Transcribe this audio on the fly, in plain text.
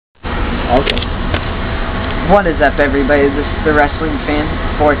Okay. What is up, everybody? This is the Wrestling Fan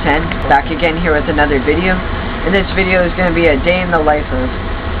 410, back again here with another video. And this video is going to be a day in the life of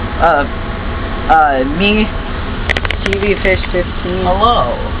me, TV Fish 15.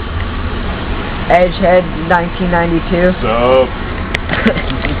 Hello. Edgehead 1992.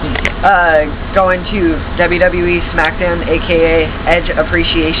 Going to WWE Smackdown, aka Edge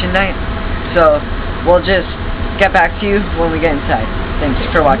Appreciation Night. So we'll just get back to you when we get inside. Thanks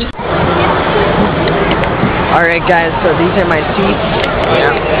for watching. Alright guys, so these are my seats.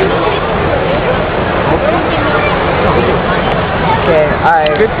 Yeah. Okay,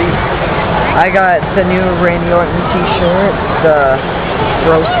 I got the new Randy Orton t-shirt, the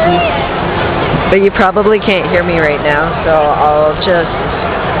Broski. But you probably can't hear me right now, so I'll just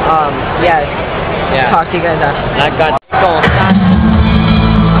talk to you guys after. I got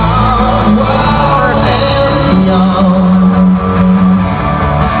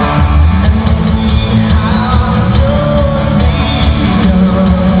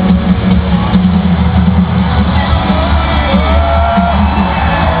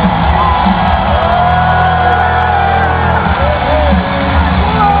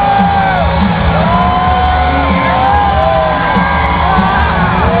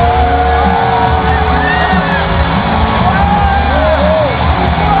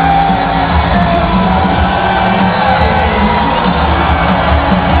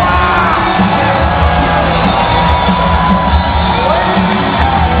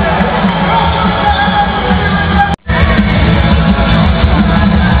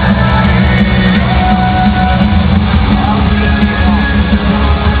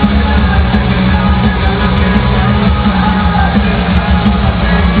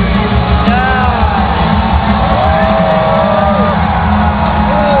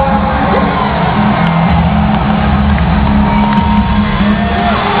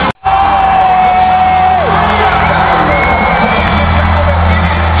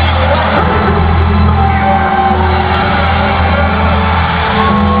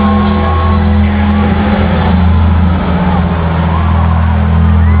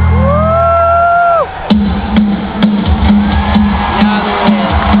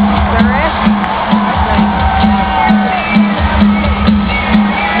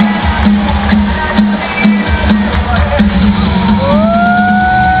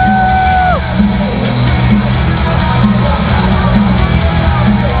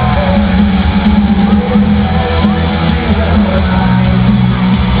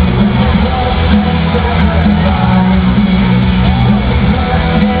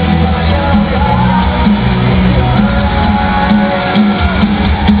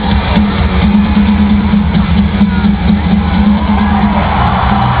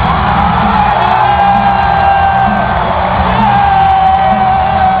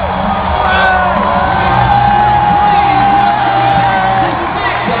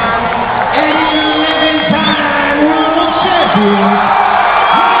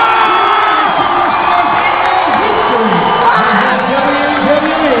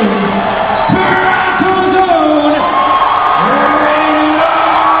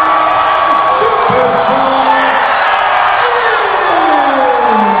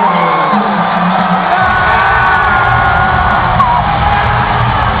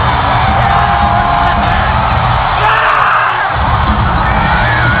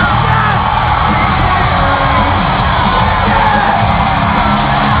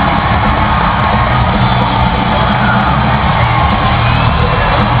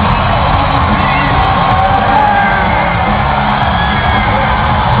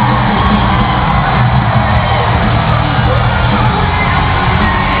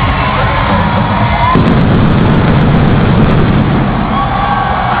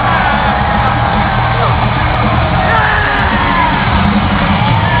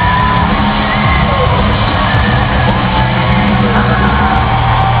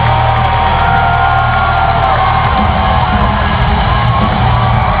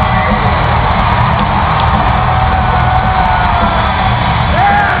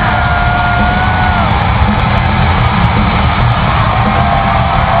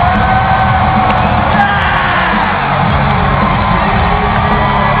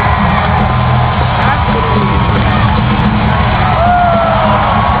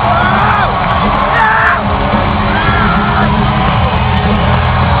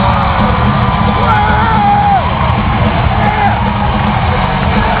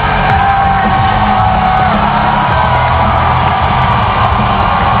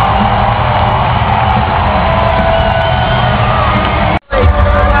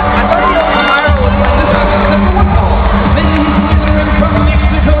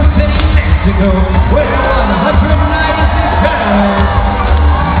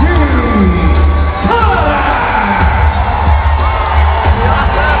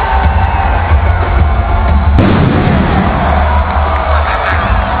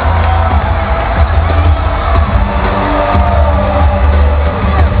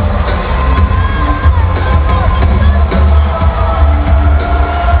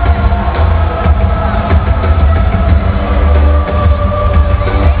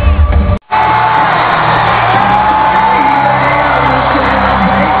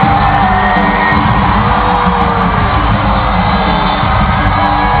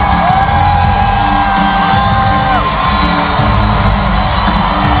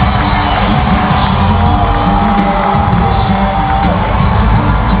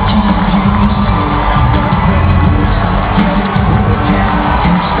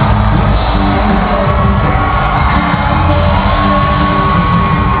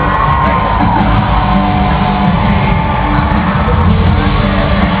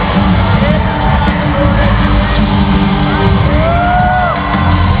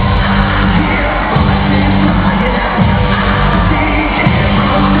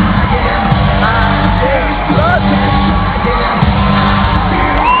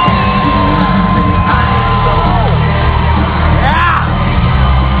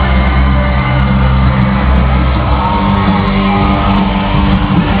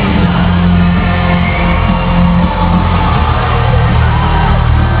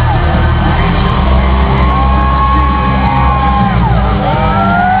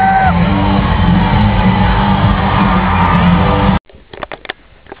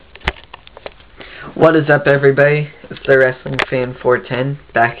What is up, everybody? It's the Wrestling Fan 410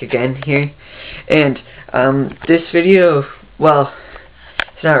 back again here, and this video, well,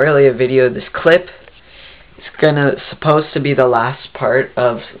 it's not really a video. This clip is supposed to be the last part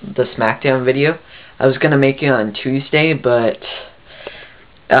of the Smackdown video. I was gonna make it on Tuesday, but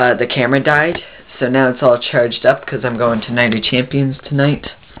the camera died, so now it's all charged up because I'm going to Night of Champions tonight.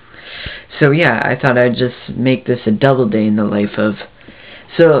 So yeah, I thought I'd just make this a double day in the life of.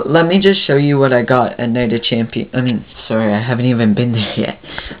 So let me just show you what I got at Night of Champions. Sorry, I haven't even been there yet.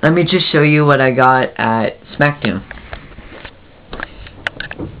 Let me just show you what I got at Smackdown.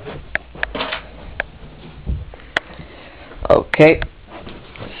 Okay,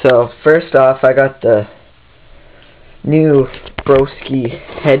 so first off, I got the new Broski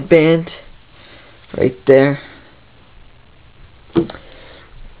headband right there.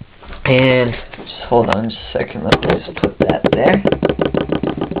 And just hold on just a second, let me just put that there.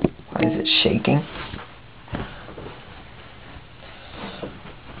 Why is it shaking?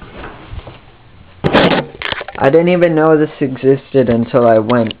 I didn't even know this existed until I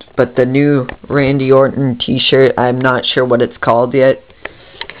went, but the new Randy Orton t-shirt, I'm not sure what it's called yet.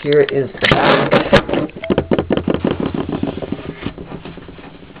 Here is the back.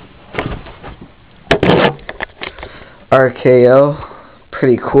 RKO,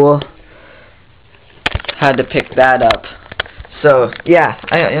 pretty cool. Had to pick that up. So yeah,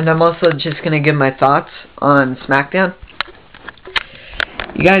 and I'm also just gonna give my thoughts on Smackdown.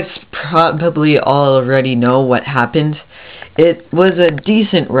 You guys probably already know what happened. It was a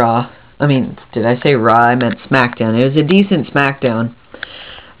decent Raw. Did I say Raw? I meant Smackdown. It was a decent Smackdown,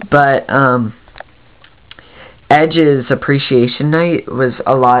 but Edge's appreciation night was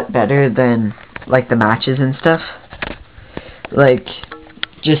a lot better than like the matches and stuff. Like,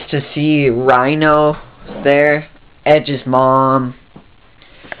 just to see Rhino there, Edge's mom,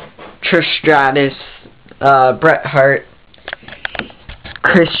 Trish Stratus, Bret Hart,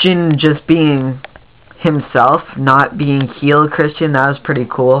 Christian just being himself, not being heel Christian, that was pretty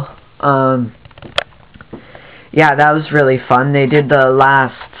cool. Yeah, that was really fun. They did the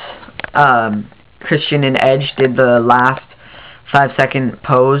last, Christian and Edge did the last 5-second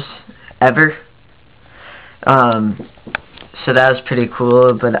pose ever. So that was pretty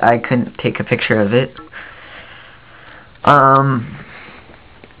cool, but I couldn't take a picture of it.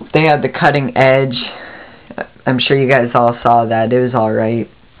 They had the cutting edge. I'm sure you guys all saw that. It was alright.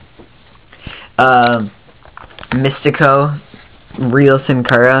 Mystico, Real Sin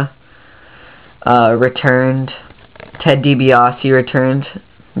Cara, returned. Ted DiBiase returned,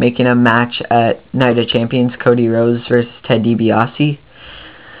 making a match at Night of Champions, Cody Rhodes versus Ted DiBiase.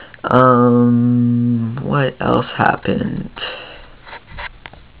 What else happened?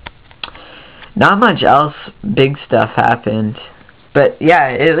 Not much else big stuff happened. But yeah,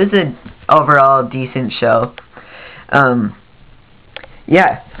 it was an overall decent show.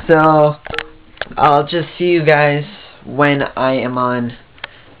 Yeah, so I'll just see you guys when I am on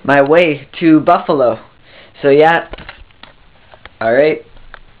my way to Buffalo. So yeah, alright,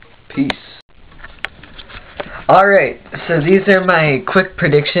 peace. Alright, so these are my quick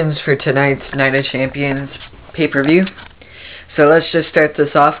predictions for tonight's Night of Champions pay-per-view. So let's just start this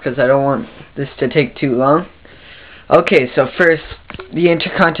off because I don't want this to take too long. Okay, so first, the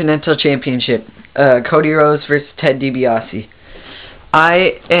Intercontinental Championship. Cody Rhodes versus Ted DiBiase.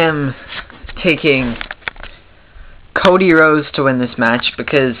 I am taking Cody Rhodes to win this match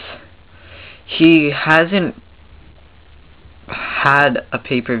because he hasn't had a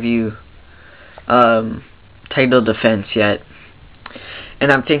pay-per-view title defense yet.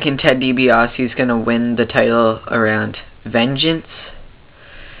 And I'm thinking Ted DiBiase is going to win the title around Vengeance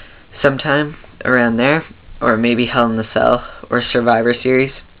sometime around there, or maybe Hell in the Cell or Survivor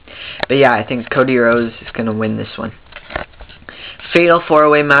Series. But yeah, I think Cody Rhodes is going to win this one. Fatal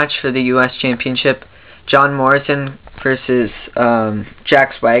 4-way match for the U.S. Championship. John Morrison versus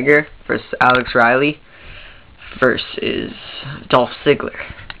Jack Swagger versus Alex Riley versus Dolph Ziggler.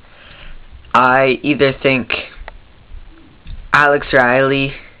 I either think Alex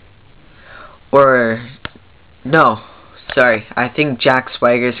Riley I think Jack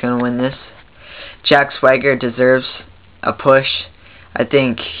Swagger is going to win this. Jack Swagger deserves a push. I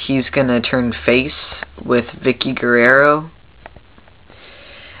think he's going to turn face with Vicky Guerrero.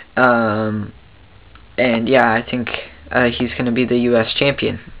 And yeah, I think he's going to be the U.S.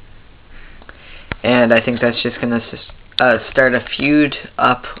 champion. And I think that's just going to start a feud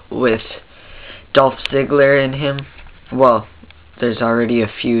up with Dolph Ziggler and him. Well, there's already a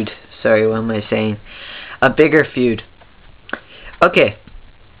feud. Sorry, what am I saying? A bigger feud. Okay,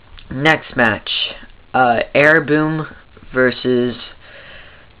 next match. Air Boom versus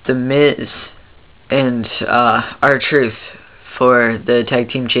The Miz and R-Truth for the Tag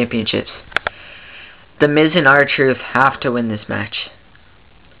Team Championships. The Miz and R-Truth have to win this match.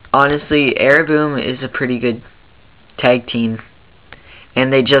 Honestly, Air Boom is a pretty good tag team,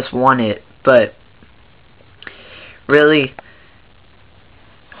 and they just won it, but really,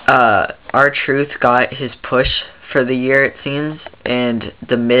 R-Truth got his push for the year, it seems, and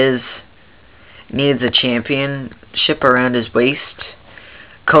The Miz needs a championship around his waist.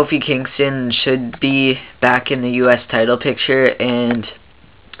 Kofi Kingston should be back in the U.S. title picture, and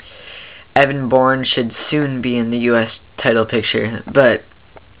Evan Bourne should soon be in the U.S. title picture, but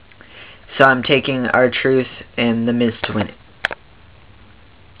so I'm taking R-Truth and The Miz to win it.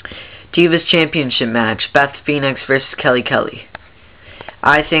 Divas Championship match, Beth Phoenix versus Kelly Kelly.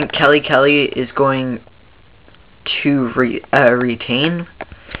 I think Kelly Kelly is going to retain,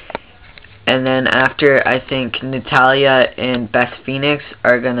 and then after, I think Natalya and Beth Phoenix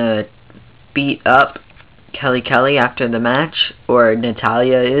are going to beat up Kelly Kelly after the match, or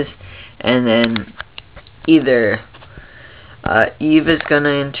Natalya is, and then either Eve is going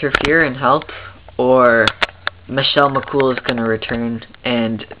to interfere and help, or Michelle McCool is going to return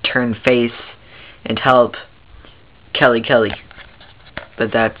and turn face and help Kelly Kelly.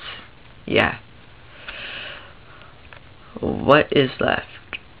 But that's, yeah. What is left?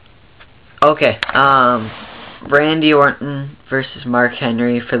 Okay, Randy Orton versus Mark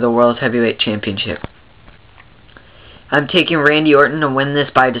Henry for the World Heavyweight Championship. I'm taking Randy Orton to win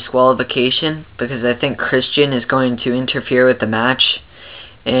this by disqualification because I think Christian is going to interfere with the match,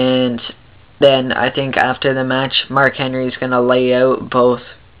 and then I think after the match, Mark Henry is going to lay out both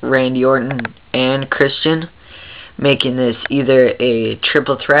Randy Orton and Christian, making this either a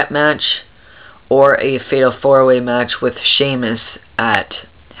triple threat match or a fatal 4-way match with Sheamus at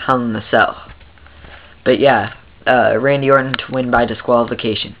Hell in the Cell. But yeah, Randy Orton to win by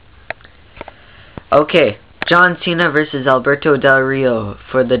disqualification. Okay, John Cena versus Alberto Del Rio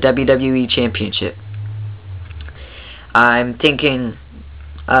for the WWE Championship. I'm thinking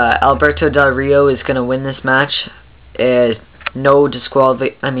Alberto Del Rio is going to win this match. No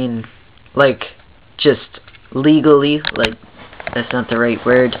disqualification, just legally, that's not the right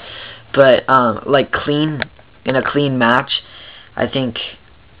word, but clean, in a clean match. I think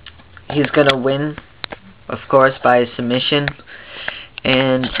he's going to win, of course, by submission.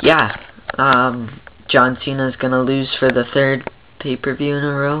 And yeah, John Cena's going to lose for the third pay-per-view in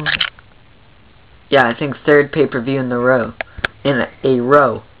a row. Yeah, I think third pay-per-view in a row.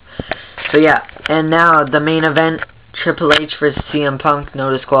 So yeah, and now the main event, Triple H versus CM Punk,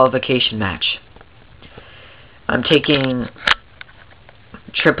 no disqualification match. I'm taking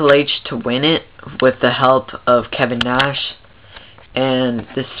Triple H to win it with the help of Kevin Nash. And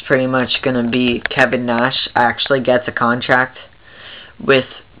this is pretty much going to be Kevin Nash actually gets a contract with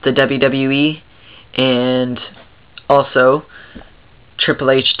the WWE. And also,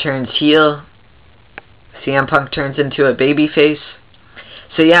 Triple H turns heel. CM Punk turns into a babyface.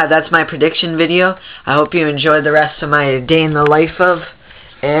 So yeah, that's my prediction video. I hope you enjoyed the rest of my day in the life of.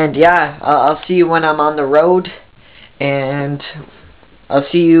 And yeah, I'll see you when I'm on the road, and I'll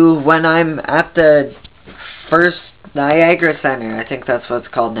see you when I'm at the first Niagara Center. I think that's what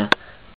it's called now.